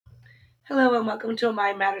Hello and welcome to a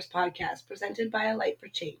Mind Matters podcast presented by A Light for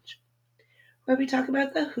Change, where we talk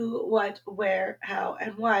about the who, what, where, how,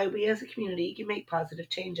 and why we as a community can make positive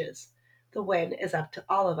changes. The when is up to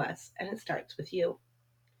all of us, and it starts with you.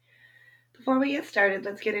 Before we get started,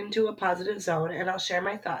 let's get into a positive zone, and I'll share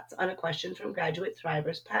my thoughts on a question from Graduate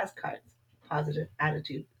Thrivers Past Cards, Positive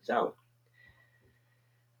Attitude Zone.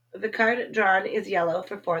 The card drawn is yellow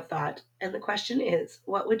for forethought, and the question is,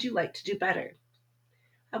 what would you like to do better?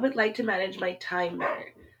 I would like to manage my time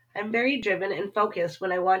better. I'm very driven and focused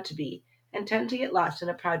when I want to be, and tend to get lost in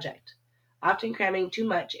a project, often cramming too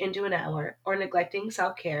much into an hour or neglecting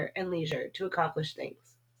self care and leisure to accomplish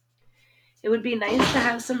things. It would be nice to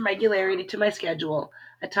have some regularity to my schedule,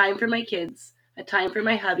 a time for my kids, a time for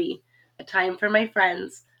my hubby, a time for my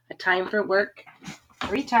friends, a time for work,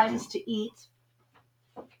 3 times to eat,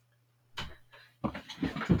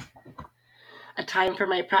 a time for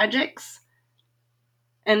my projects,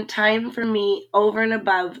 and time for me over and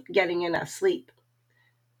above getting enough sleep.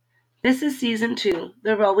 This is Season 2,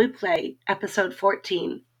 The Role We Play, Episode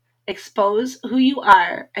 14. Expose who you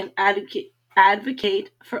are and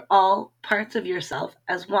advocate for all parts of yourself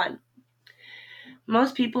as one.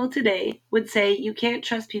 Most people today would say you can't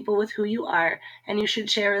trust people with who you are and you should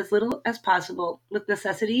share as little as possible, with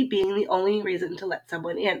necessity being the only reason to let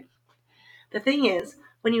someone in. The thing is,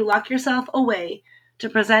 when you lock yourself away to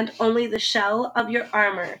present only the shell of your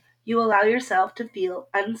armor, you allow yourself to feel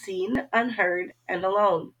unseen, unheard, and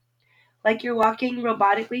alone, like you're walking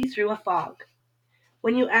robotically through a fog.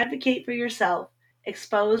 When you advocate for yourself,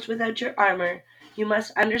 exposed without your armor, you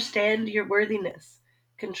must understand your worthiness,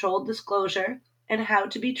 controlled disclosure, and how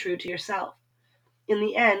to be true to yourself. In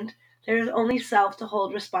the end, there is only self to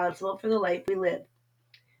hold responsible for the life we live.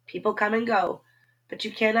 People come and go, but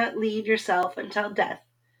you cannot leave yourself until death.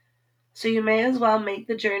 So you may as well make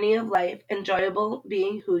the journey of life enjoyable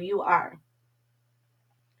being who you are.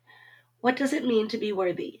 What does it mean to be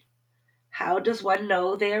worthy? How does one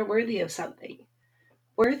know they are worthy of something?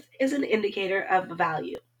 Worth is an indicator of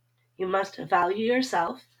value. You must value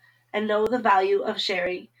yourself and know the value of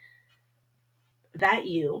sharing that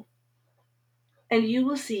and you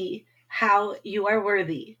will see how you are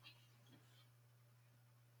worthy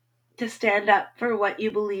to stand up for what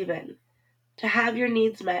you believe in, to have your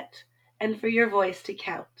needs met, and for your voice to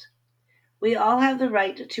count. We all have the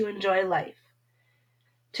right to enjoy life,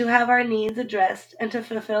 to have our needs addressed, and to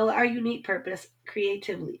fulfill our unique purpose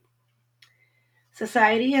creatively.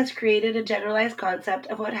 Society has created a generalized concept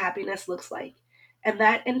of what happiness looks like, and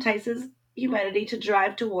that entices humanity to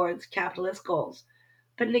drive towards capitalist goals,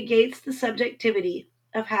 but negates the subjectivity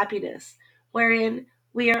of happiness, wherein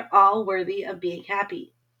we are all worthy of being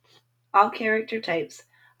happy. All character types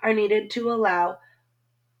are needed to allow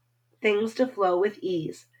things to flow with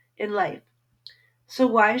ease in life. So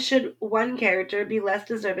why should one character be less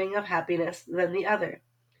deserving of happiness than the other?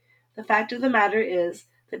 The fact of the matter is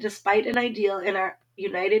that despite an ideal in our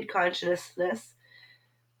united consciousness,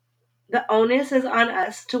 the onus is on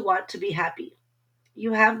us to want to be happy.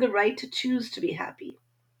 You have the right to choose to be happy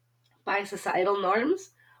by societal norms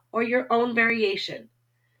or your own variation.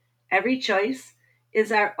 Every choice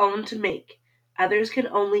is our own to make. Others can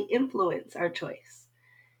only influence our choice.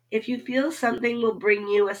 If you feel something will bring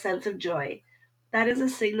you a sense of joy, that is a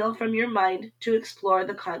signal from your mind to explore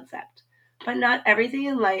the concept. But not everything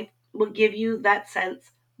in life will give you that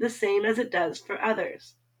sense the same as it does for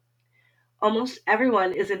others. Almost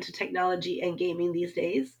everyone is into technology and gaming these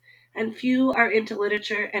days, and few are into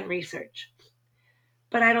literature and research.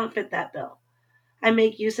 But I don't fit that bill. I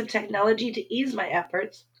make use of technology to ease my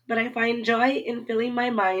efforts, but I find joy in filling my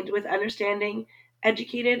mind with understanding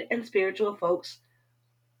educated and spiritual folks'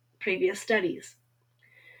 previous studies.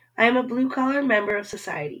 I am a blue collar member of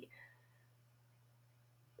society,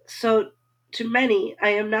 so to many I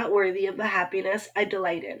am not worthy of the happiness I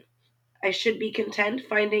delight in. I should be content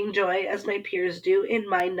finding joy as my peers do in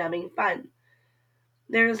mind numbing fun.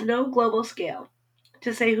 There is no global scale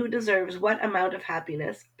to say who deserves what amount of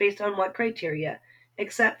happiness based on what criteria,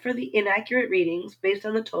 except for the inaccurate readings based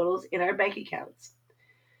on the totals in our bank accounts.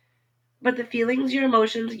 But the feelings your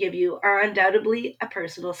emotions give you are undoubtedly a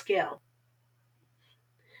personal scale.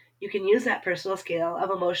 You can use that personal scale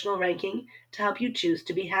of emotional ranking to help you choose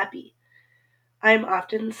to be happy. I am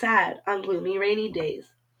often sad on gloomy, rainy days,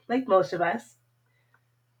 like most of us.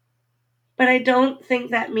 But I don't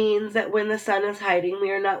think that means that when the sun is hiding,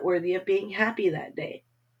 we are not worthy of being happy that day.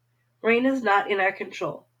 Rain is not in our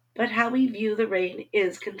control, but how we view the rain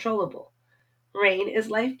is controllable. Rain is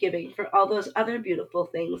life-giving for all those other beautiful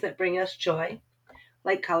things that bring us joy,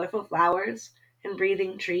 like colorful flowers and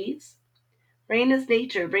breathing trees. Rain is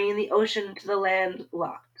nature bringing the ocean to the land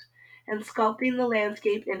locked, and sculpting the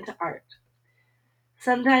landscape into art.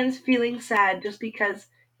 Sometimes feeling sad just because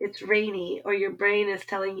it's rainy or your brain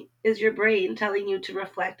telling you to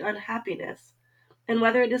reflect on happiness and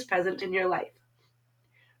whether it is present in your life.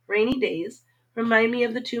 Rainy days remind me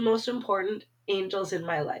of the two most important angels in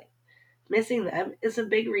my life. Missing them is a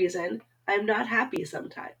big reason I'm not happy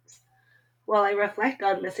sometimes. While I reflect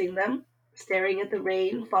on missing them, staring at the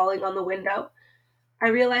rain falling on the window, I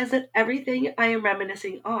realize that everything I am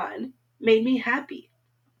reminiscing on made me happy,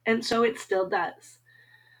 and so it still does.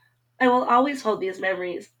 I will always hold these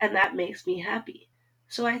memories, and that makes me happy.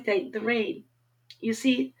 So I thank the rain. You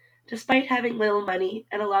see, despite having little money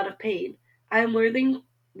and a lot of pain, I am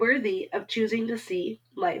worthy of choosing to see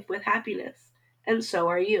life with happiness, and so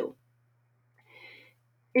are you.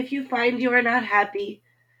 If you find you are not happy,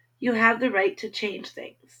 you have the right to change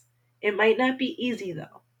things. It might not be easy,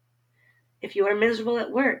 though. If you are miserable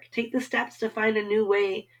at work, take the steps to find a new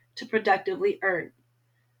way to productively earn.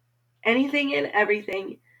 Anything and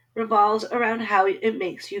everything revolves around how it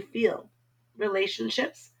makes you feel.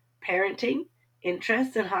 Relationships, parenting,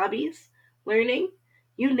 interests and hobbies, learning,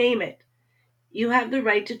 you name it. You have the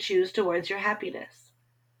right to choose towards your happiness.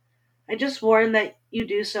 I just warn that you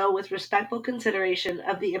do so with respectful consideration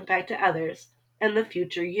of the impact to others and the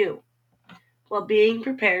future you, while being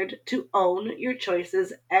prepared to own your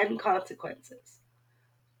choices and consequences.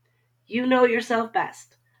 You know yourself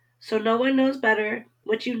best, so no one knows better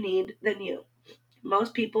what you need than you.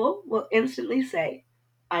 Most people will instantly say,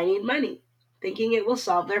 I need money, thinking it will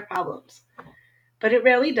solve their problems. But it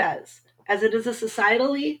rarely does, as it is a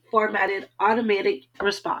societally formatted automatic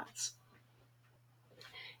response.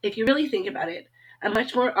 If you really think about it, a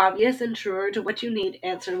much more obvious and truer to what you need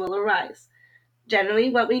answer will arise.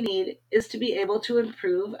 Generally, what we need is to be able to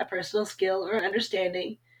improve a personal skill or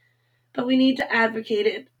understanding, but we need to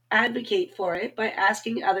advocate for it by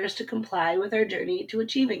asking others to comply with our journey to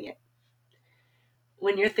achieving it.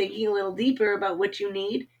 When you're thinking a little deeper about what you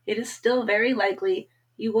need, it is still very likely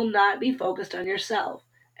you will not be focused on yourself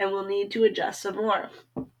and will need to adjust some more.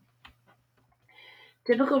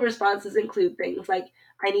 Typical responses include things like,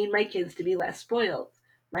 I need my kids to be less spoiled,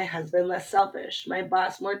 my husband less selfish, my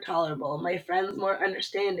boss more tolerable, my friends more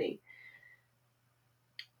understanding,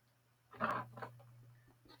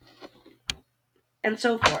 and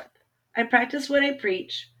so forth. I practice what I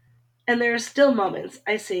preach, and there are still moments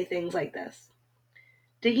I say things like this.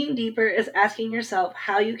 Digging deeper is asking yourself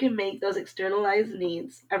how you can make those externalized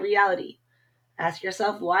needs a reality. Ask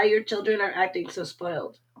yourself why your children are acting so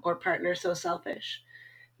spoiled or partner so selfish.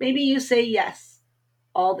 Maybe you say yes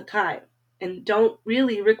all the time and don't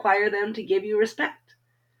really require them to give you respect.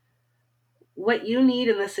 What you need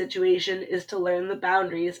in this situation is to learn the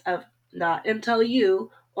boundaries of not until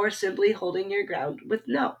you or simply holding your ground with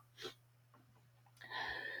no.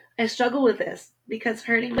 I struggle with this because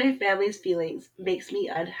hurting my family's feelings makes me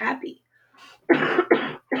unhappy.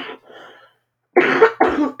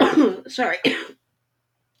 Sorry.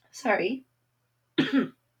 Sorry.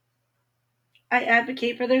 I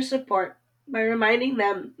advocate for their support by reminding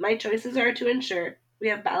them my choices are to ensure we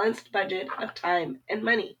have balanced budget of time and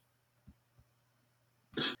money.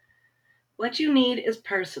 What you need is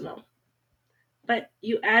personal, but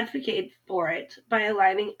you advocate for it by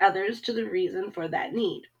aligning others to the reason for that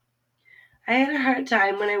need. I had a hard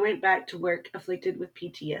time when I went back to work afflicted with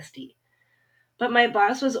PTSD, but my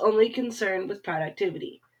boss was only concerned with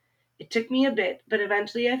productivity. It took me a bit, but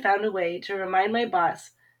eventually I found a way to remind my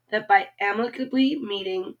boss that by amicably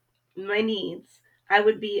meeting my needs, I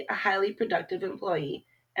would be a highly productive employee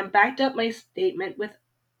and backed up my statement with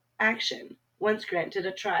action once granted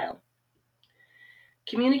a trial.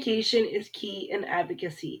 Communication is key in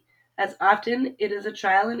advocacy, as often it is a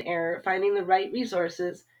trial and error finding the right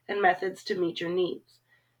resources and methods to meet your needs.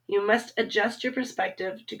 You must adjust your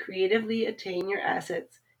perspective to creatively attain your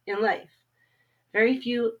assets in life. Very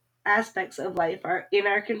few aspects of life are in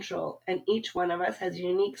our control, and each one of us has a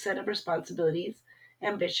unique set of responsibilities,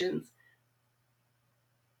 ambitions,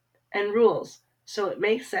 and rules. So it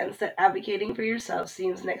makes sense that advocating for yourself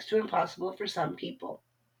seems next to impossible for some people.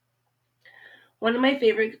 One of my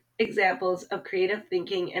favorite examples of creative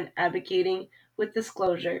thinking and advocating with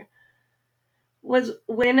disclosure was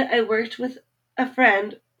when I worked with a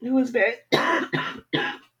friend who was very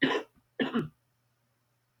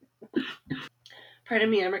pardon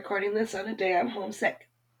me, I'm recording this on a day I'm homesick.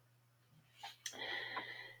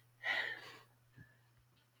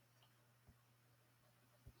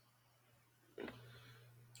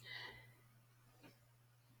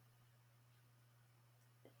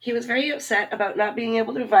 He was very upset about not being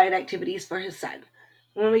able to provide activities for his son.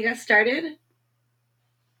 When we got started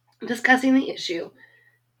discussing the issue,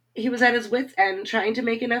 He was at his wits' end trying to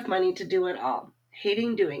make enough money to do it all,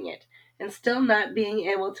 hating doing it, and still not being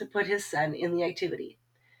able to put his son in the activity.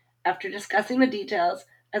 After discussing the details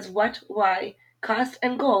as what, why, cost,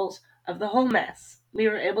 and goals of the whole mess, we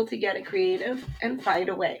were able to get creative and find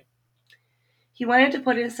a way. He wanted to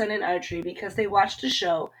put his son in archery because they watched a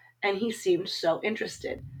show and he seemed so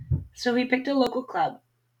interested. So he picked a local club,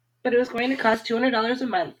 but it was going to cost $200 a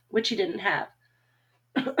month, which he didn't have.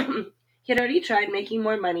 He had already tried making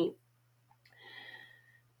more money,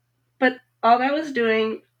 but all that was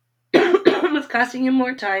doing was costing him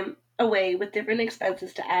more time away with different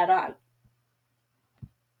expenses to add on.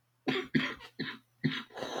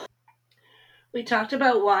 We talked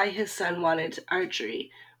about why his son wanted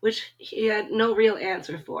archery, which he had no real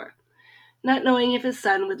answer for. Not knowing if his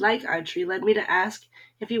son would like archery led me to ask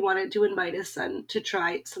if he wanted to invite his son to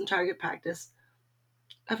try some target practice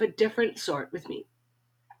of a different sort with me.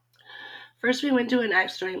 First, we went to an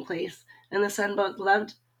axe throwing place, and the son both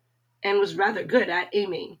loved and was rather good at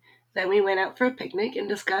aiming. Then we went out for a picnic and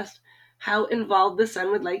discussed how involved the son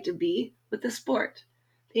would like to be with the sport.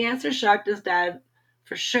 The answer shocked his dad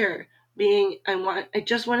for sure, being I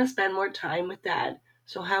just want to spend more time with dad,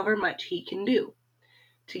 so however much he can do.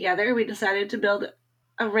 Together we decided to build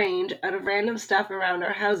a range out of random stuff around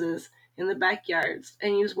our houses in the backyards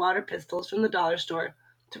and use water pistols from the dollar store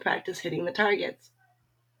to practice hitting the targets.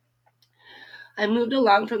 I moved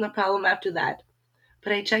along from the problem after that,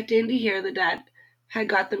 but I checked in to hear the dad had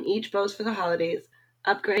got them each bows for the holidays,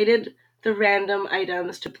 upgraded the random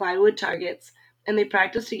items to plywood targets, and they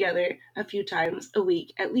practiced together a few times a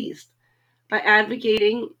week at least. By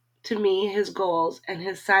advocating to me his goals and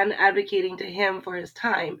his son advocating to him for his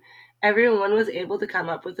time, everyone was able to come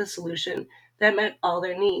up with a solution that met all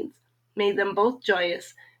their needs, made them both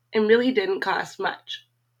joyous, and really didn't cost much.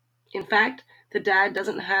 In fact, the dad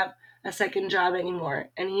doesn't have a second job anymore,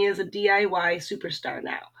 and he is a DIY superstar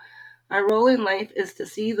now. Our role in life is to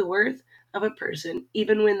see the worth of a person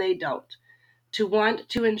even when they don't, to want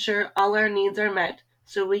to ensure all our needs are met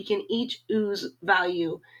so we can each ooze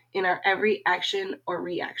value in our every action or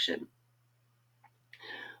reaction.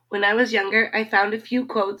 When I was younger, I found a few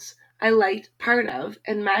quotes I liked part of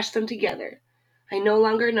and mashed them together. I no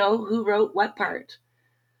longer know who wrote what part,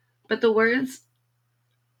 but the words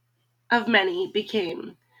of many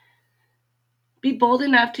became: be bold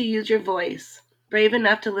enough to use your voice, brave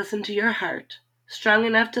enough to listen to your heart, strong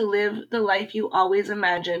enough to live the life you always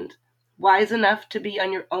imagined, wise enough to be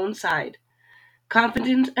on your own side,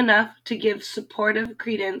 confident enough to give supportive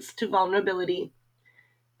credence to vulnerability,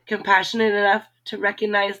 compassionate enough to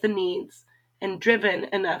recognize the needs, and driven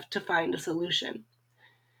enough to find a solution.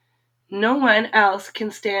 No one else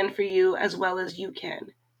can stand for you as well as you can.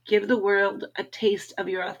 Give the world a taste of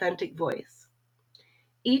your authentic voice.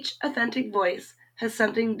 Each authentic voice has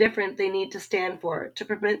something different they need to stand for to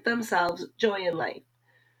permit themselves joy in life,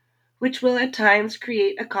 which will at times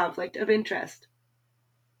create a conflict of interest.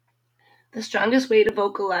 The strongest way to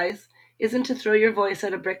vocalize isn't to throw your voice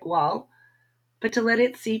at a brick wall, but to let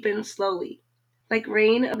it seep in slowly, like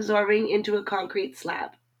rain absorbing into a concrete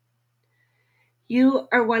slab. You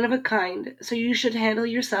are one of a kind, so you should handle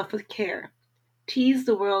yourself with care. Tease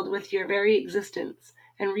the world with your very existence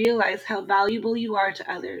and realize how valuable you are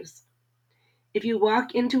to others. If you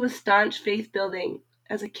walk into a staunch faith building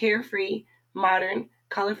as a carefree, modern,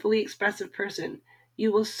 colorfully expressive person,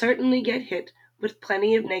 you will certainly get hit with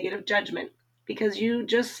plenty of negative judgment because you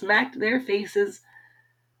just smacked their faces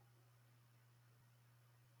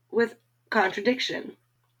with contradiction.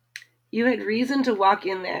 You had reason to walk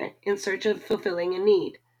in there in search of fulfilling a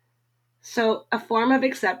need. So, a form of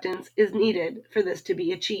acceptance is needed for this to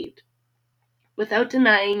be achieved. Without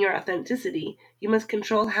denying your authenticity, you must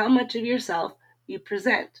control how much of yourself you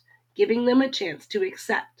present, giving them a chance to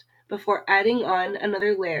accept before adding on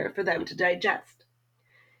another layer for them to digest.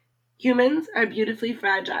 Humans are beautifully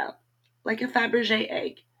fragile, like a Fabergé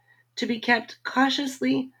egg, to be kept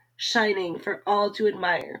cautiously shining for all to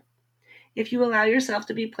admire. If you allow yourself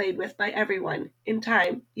to be played with by everyone, in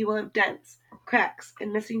time you will have dents, cracks,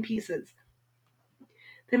 and missing pieces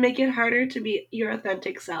that make it harder to be your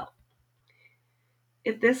authentic self.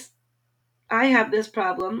 If this I have this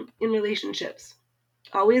problem in relationships,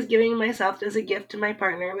 always giving myself as a gift to my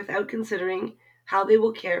partner without considering how they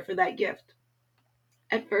will care for that gift.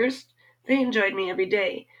 At first, they enjoyed me every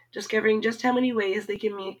day, discovering just how many ways they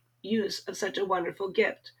can make use of such a wonderful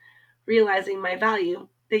gift. Realizing my value,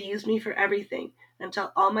 they used me for everything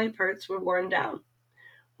until all my parts were worn down.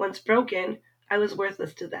 Once broken, I was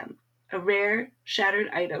worthless to them, a rare, shattered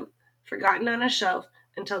item, forgotten on a shelf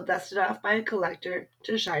until dusted off by a collector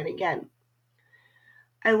to shine again.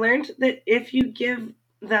 I learned that if you give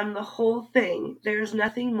them the whole thing, there is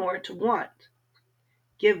nothing more to want.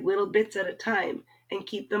 Give little bits at a time and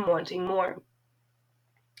keep them wanting more.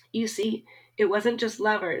 You see, it wasn't just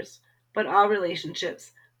lovers, but all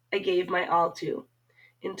relationships I gave my all to.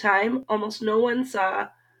 In time, almost no one saw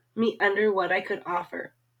me under what I could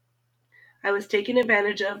offer. I was taken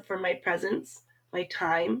advantage of for my presence, my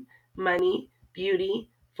time, money, beauty,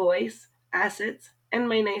 voice, assets, and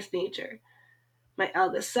my nice nature. My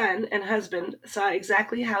eldest son and husband saw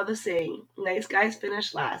exactly how the saying, nice guys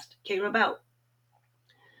finish last, came about.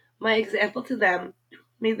 My example to them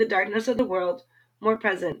made the darkness of the world more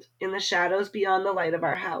present in the shadows beyond the light of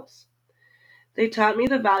our house. They taught me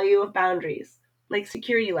the value of boundaries, like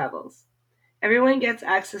security levels. Everyone gets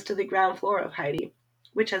access to the ground floor of Heidi,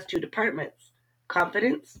 which has two departments: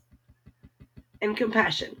 confidence and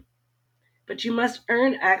compassion. But you must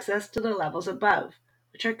earn access to the levels above,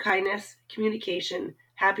 which are kindness, communication,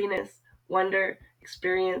 happiness, wonder,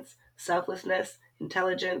 experience, selflessness,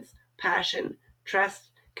 intelligence, passion,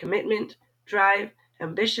 trust, commitment, drive,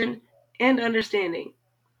 ambition, and understanding.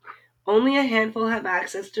 Only a handful have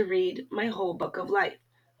access to read my whole book of life.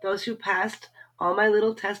 Those who passed all my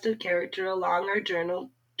little test of character along our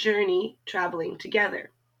journey traveling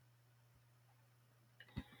together.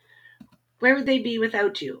 Where would they be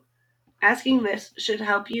without you? Asking this should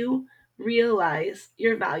help you realize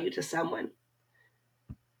your value to someone.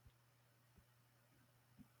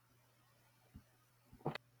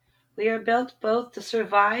 We are built both to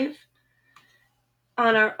survive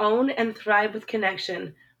on our own and thrive with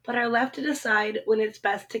connection, but are left to decide when it's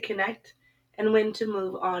best to connect and when to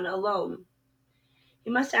move on alone.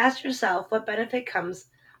 You must ask yourself what benefit comes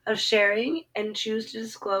of sharing and choose to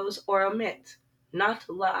disclose or omit, not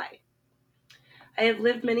lie. I have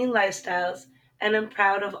lived many lifestyles and am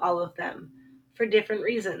proud of all of them for different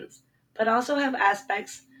reasons, but also have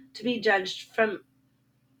aspects to be judged from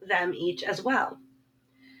them each as well.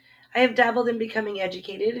 I have dabbled in becoming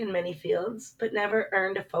educated in many fields, but never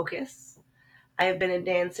earned a focus. I have been a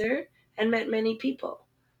dancer and met many people,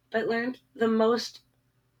 but learned the most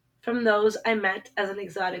from those I met as an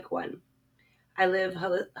exotic one. I live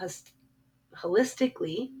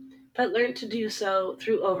holistically, but learned to do so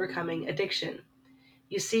through overcoming addiction.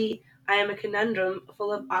 You see, I am a conundrum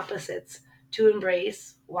full of opposites to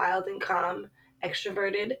embrace, wild and calm,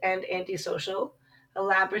 extroverted and antisocial,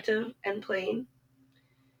 elaborative and plain,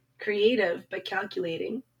 creative but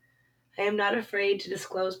calculating. I am not afraid to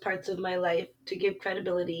disclose parts of my life to give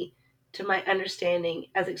credibility to my understanding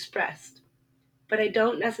as expressed, but I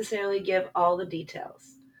don't necessarily give all the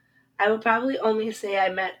details. I will probably only say I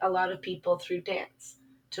met a lot of people through dance,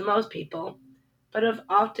 to most people, but have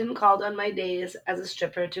often called on my days as a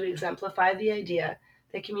stripper to exemplify the idea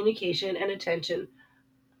that communication and attention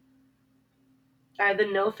are the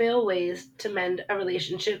no fail ways to mend a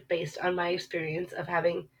relationship based on my experience of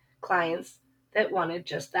having clients that wanted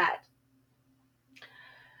just that.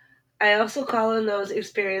 I also call on those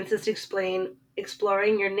experiences to explain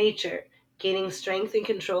exploring your nature, gaining strength and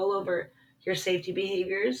control over your safety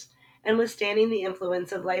behaviors, and withstanding the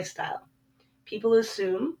influence of lifestyle. People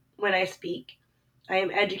assume, when I speak, I am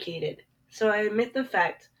educated, so I admit the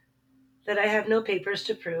fact that I have no papers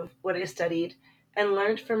to prove what I studied and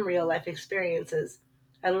learned from real life experiences,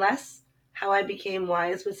 unless how I became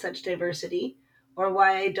wise with such diversity or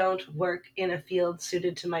why I don't work in a field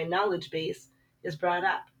suited to my knowledge base is brought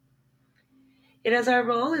up. It is our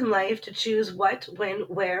role in life to choose what, when,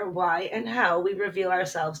 where, why, and how we reveal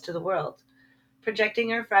ourselves to the world,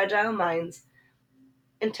 projecting our fragile minds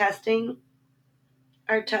and testing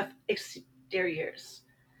our tough exteriors,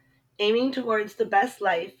 aiming towards the best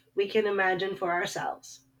life we can imagine for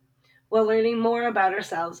ourselves, while learning more about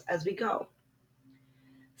ourselves as we go.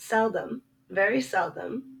 Seldom, very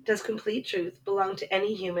seldom, does complete truth belong to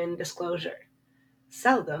any human disclosure.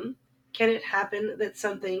 Seldom can it happen that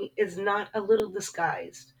something is not a little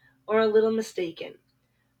disguised or a little mistaken,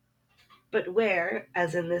 but where,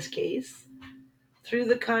 as in this case, through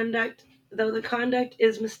the conduct, though the conduct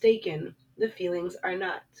is mistaken, the feelings are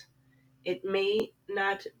not. It may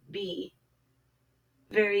not be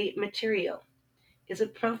very material, is a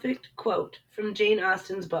perfect quote from Jane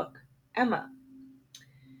Austen's book, Emma.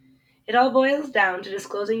 It all boils down to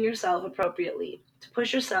disclosing yourself appropriately, to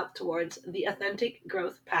push yourself towards the authentic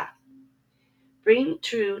growth path. Being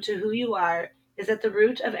true to who you are is at the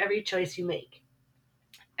root of every choice you make,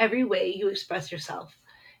 every way you express yourself,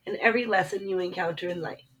 and every lesson you encounter in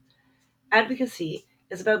life. Advocacy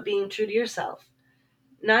is about being true to yourself,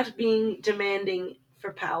 not being demanding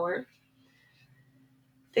for power.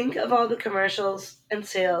 Think of all the commercials and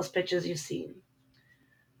sales pitches you've seen.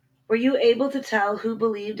 Were you able to tell who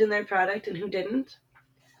believed in their product and who didn't?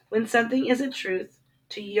 When something is a truth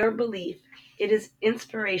to your belief, it is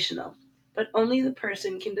inspirational, but only the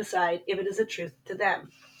person can decide if it is a truth to them.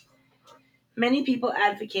 Many people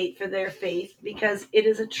advocate for their faith because it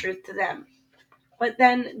is a truth to them, but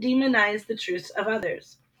then demonize the truths of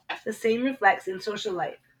others. The same reflects in social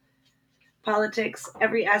life, politics,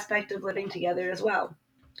 every aspect of living together as well.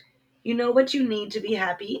 You know what you need to be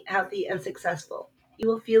happy, healthy, and successful. You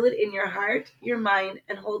will feel it in your heart, your mind,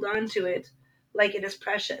 and hold on to it like it is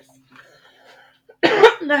precious.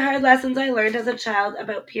 The hard lessons I learned as a child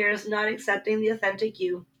about peers not accepting the authentic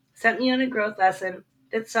you sent me on a growth lesson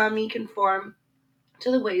that saw me conform to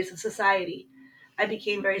the ways of society. I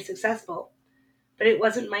became very successful, but it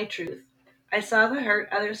wasn't my truth. I saw the hurt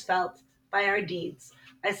others felt by our deeds.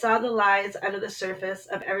 I saw the lies under the surface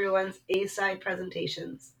of everyone's A-side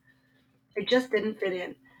presentations. I just didn't fit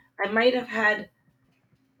in. I might have had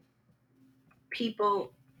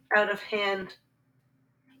people out of hand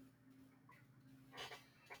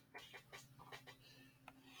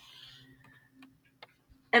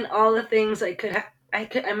and all the things I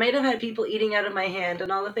might have had people eating out of my hand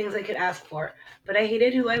and all the things I could ask for, but I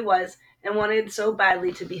hated who I was and wanted so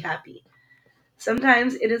badly to be happy.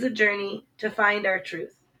 Sometimes it is a journey to find our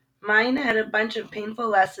truth. Mine had a bunch of painful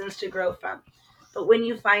lessons to grow from, but when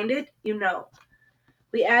you find it, you know.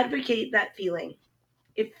 We advocate that feeling.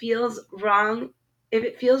 It feels wrong. If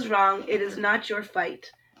it feels wrong, it is not your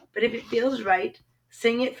fight. But if it feels right,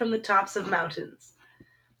 sing it from the tops of mountains.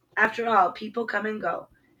 After all, people come and go,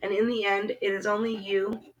 and in the end, it is only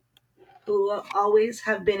you who will always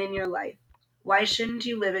have been in your life. Why shouldn't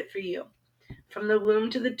you live it for you? From the womb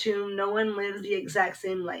to the tomb, no one lives the exact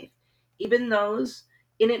same life. Even those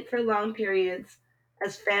in it for long periods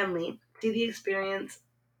as family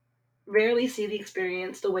rarely see the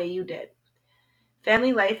experience the way you did.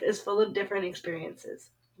 Family life is full of different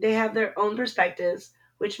experiences. They have their own perspectives,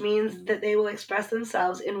 which means that they will express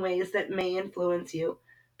themselves in ways that may influence you,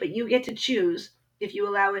 but you get to choose if you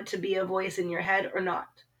allow it to be a voice in your head or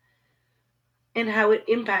not, and how it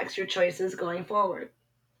impacts your choices going forward.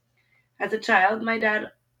 As a child, my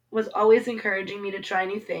dad was always encouraging me to try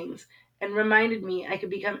new things and reminded me I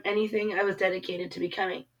could become anything I was dedicated to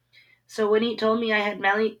becoming. So when he told me I had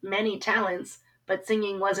many talents, but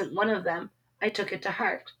singing wasn't one of them, I took it to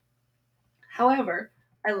heart. However,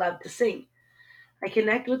 I love to sing. I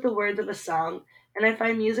connect with the words of a song, and I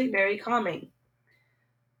find music very calming.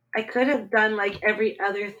 I could have done like every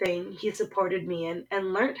other thing he supported me in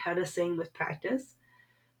and learnt how to sing with practice,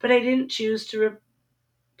 but I didn't choose to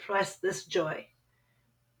repress this joy.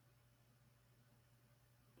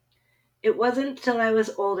 It wasn't till I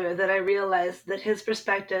was older that I realized that his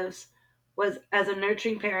perspectives was as a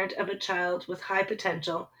nurturing parent of a child with high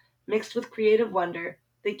potential, mixed with creative wonder,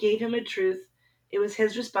 that gave him a truth. It was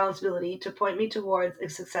his responsibility to point me towards a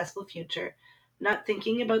successful future, not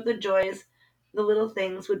thinking about the joys the little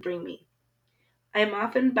things would bring me. I am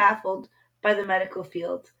often baffled by the medical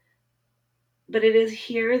field, but it is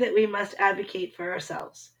here that we must advocate for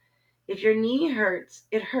ourselves. If your knee hurts,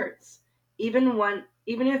 it hurts. Even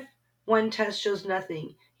if one test shows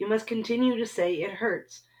nothing, you must continue to say it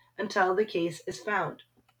hurts until the case is found.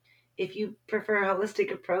 If you prefer a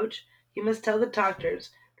holistic approach, you must tell the doctors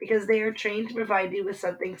because they are trained to provide you with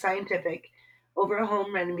something scientific over a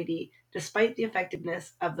home remedy despite the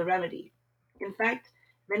effectiveness of the remedy. In fact,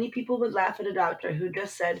 many people would laugh at a doctor who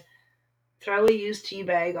just said, throw a used tea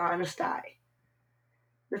bag on a sty.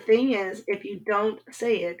 The thing is, if you don't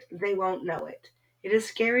say it, they won't know it. It is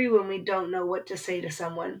scary when we don't know what to say to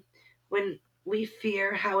someone, when we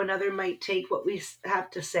fear how another might take what we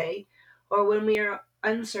have to say, or when we are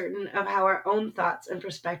uncertain of how our own thoughts and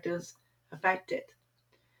perspectives affect it.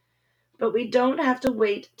 But we don't have to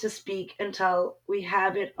wait to speak until we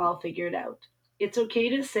have it all figured out. It's okay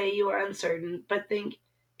to say you are uncertain, but think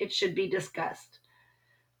it should be discussed.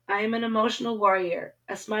 I am an emotional warrior,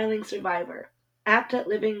 a smiling survivor, apt at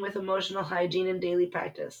living with emotional hygiene in daily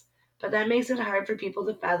practice, but that makes it hard for people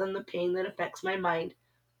to fathom the pain that affects my mind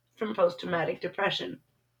from post traumatic depression.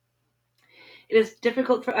 It is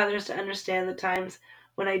difficult for others to understand the times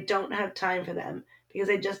when I don't have time for them because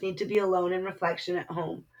I just need to be alone in reflection at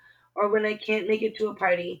home, or when I can't make it to a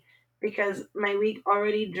party because my week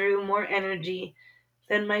already drew more energy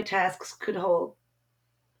than my tasks could hold.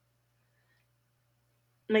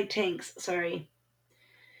 My tanks, sorry.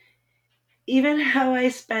 Even how I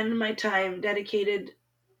spend my time dedicated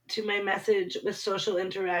to my message with social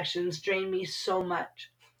interactions drain me so much.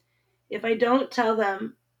 If I don't tell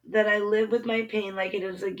them that I live with my pain like it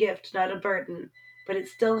is a gift, not a burden, but it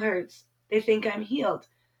still hurts, they think I'm healed.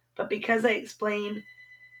 But because I explain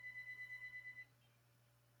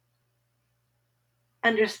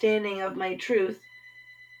understanding of my truth,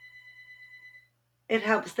 it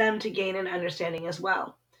helps them to gain an understanding as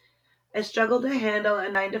well. I struggle to handle a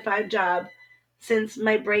 9 to 5 job since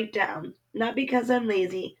my breakdown, not because I'm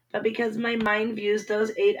lazy, but because my mind views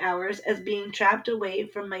those 8 hours as being trapped away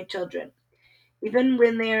from my children. Even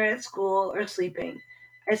when they are at school or sleeping,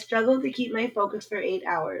 I struggle to keep my focus for 8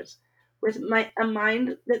 hours. With a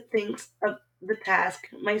mind that thinks of the task,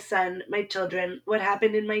 my son, my children, what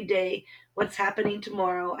happened in my day, what's happening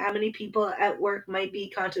tomorrow, how many people at work might be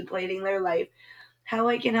contemplating their life, how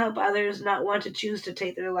I can help others not want to choose to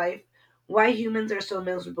take their life, why humans are so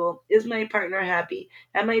miserable, is my partner happy,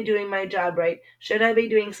 am I doing my job right, should I be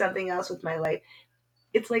doing something else with my life?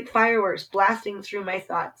 It's like fireworks blasting through my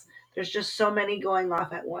thoughts. There's just so many going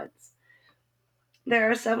off at once. There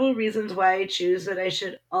are several reasons why I choose that I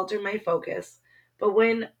should alter my focus, but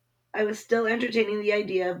when I was still entertaining the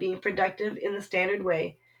idea of being productive in the standard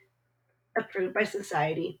way approved by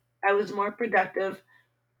society, I was more productive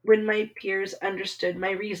when my peers understood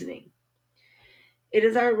my reasoning. It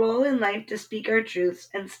is our role in life to speak our truths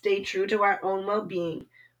and stay true to our own well being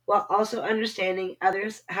while also understanding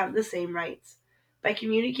others have the same rights. By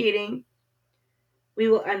communicating, we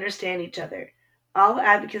will understand each other. All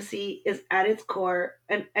advocacy is at its core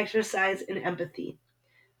an exercise in empathy,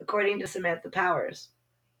 according to Samantha Powers.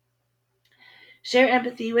 Share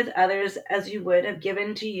empathy with others as you would have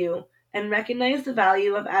given to you, and recognize the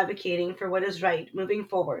value of advocating for what is right moving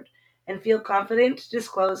forward, and feel confident to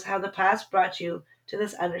disclose how the past brought you to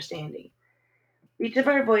this understanding. Each of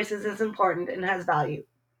our voices is important and has value.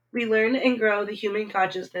 We learn and grow the human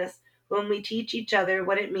consciousness when we teach each other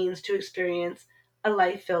what it means to experience a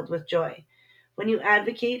life filled with joy. When you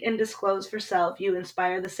advocate and disclose for self, you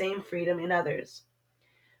inspire the same freedom in others.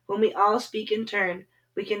 When we all speak in turn,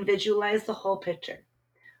 we can visualize the whole picture.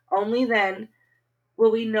 Only then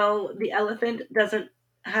will we know the elephant doesn't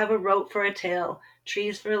have a rope for a tail,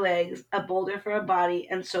 trees for legs, a boulder for a body,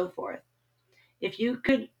 and so forth. If you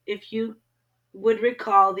would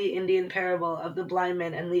recall the Indian parable of the blind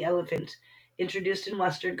man and the elephant, introduced in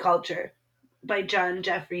Western culture by John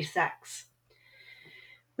Jeffrey Sachs.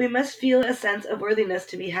 We must feel a sense of worthiness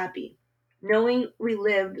to be happy, knowing we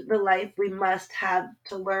lived the life we must have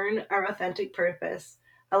to learn our authentic purpose,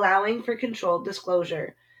 allowing for controlled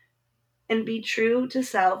disclosure, and be true to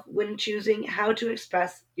self when choosing how to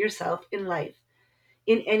express yourself in life,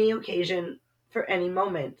 in any occasion, for any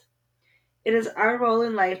moment. It is our role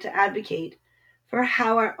in life to advocate for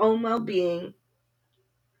how our own well being,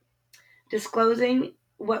 disclosing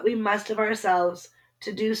what we must of ourselves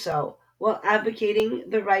to do so, while advocating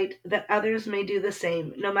the right that others may do the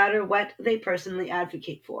same, no matter what they personally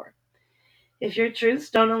advocate for. If your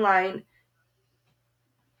truths don't align,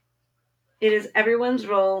 it is everyone's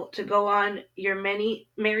role to go on your many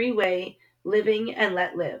merry way, living and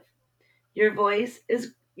let live. Your voice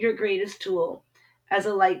is your greatest tool as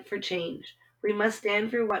a light for change. We must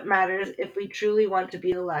stand for what matters if we truly want to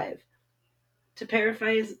be alive. To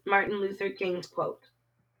paraphrase Martin Luther King's quote,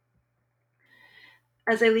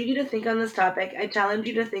 as I leave you to think on this topic, I challenge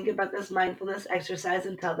you to think about this mindfulness exercise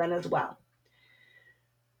until then as well.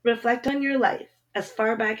 Reflect on your life as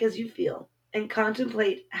far back as you feel and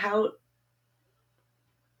contemplate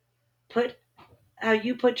put how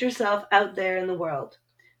you put yourself out there in the world.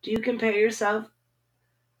 Do you compare yourself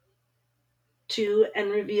to and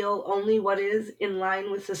reveal only what is in line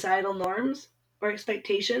with societal norms or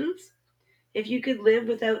expectations? If you could live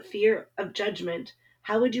without fear of judgment,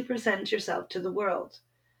 how would you present yourself to the world?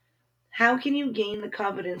 How can you gain the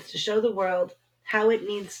confidence to show the world how it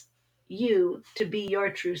needs you to be your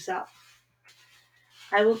true self?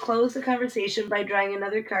 I will close the conversation by drawing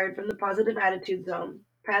another card from the Positive Attitude Zone,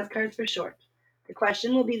 PAS cards for short. The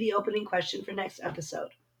question will be the opening question for next episode.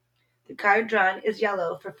 The card drawn is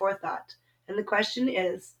yellow for forethought, and the question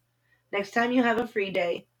is, next time you have a free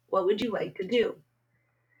day, what would you like to do?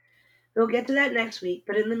 We'll get to that next week,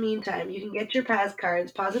 but in the meantime, you can get your PAS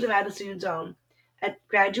cards, Positive Attitude Zone, at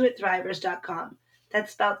graduatethrivers.com.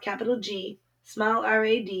 That's spelled capital G, small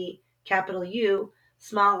RAD, capital U,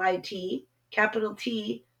 small IT, capital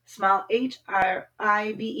T, small HRIVERS.com.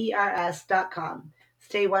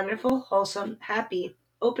 Stay wonderful, wholesome, happy,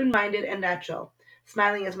 open minded, and natural,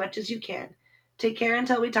 smiling as much as you can. Take care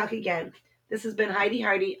until we talk again. This has been Heidi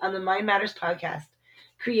Hardy on the Mind Matters podcast,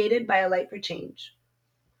 created by A Light for Change.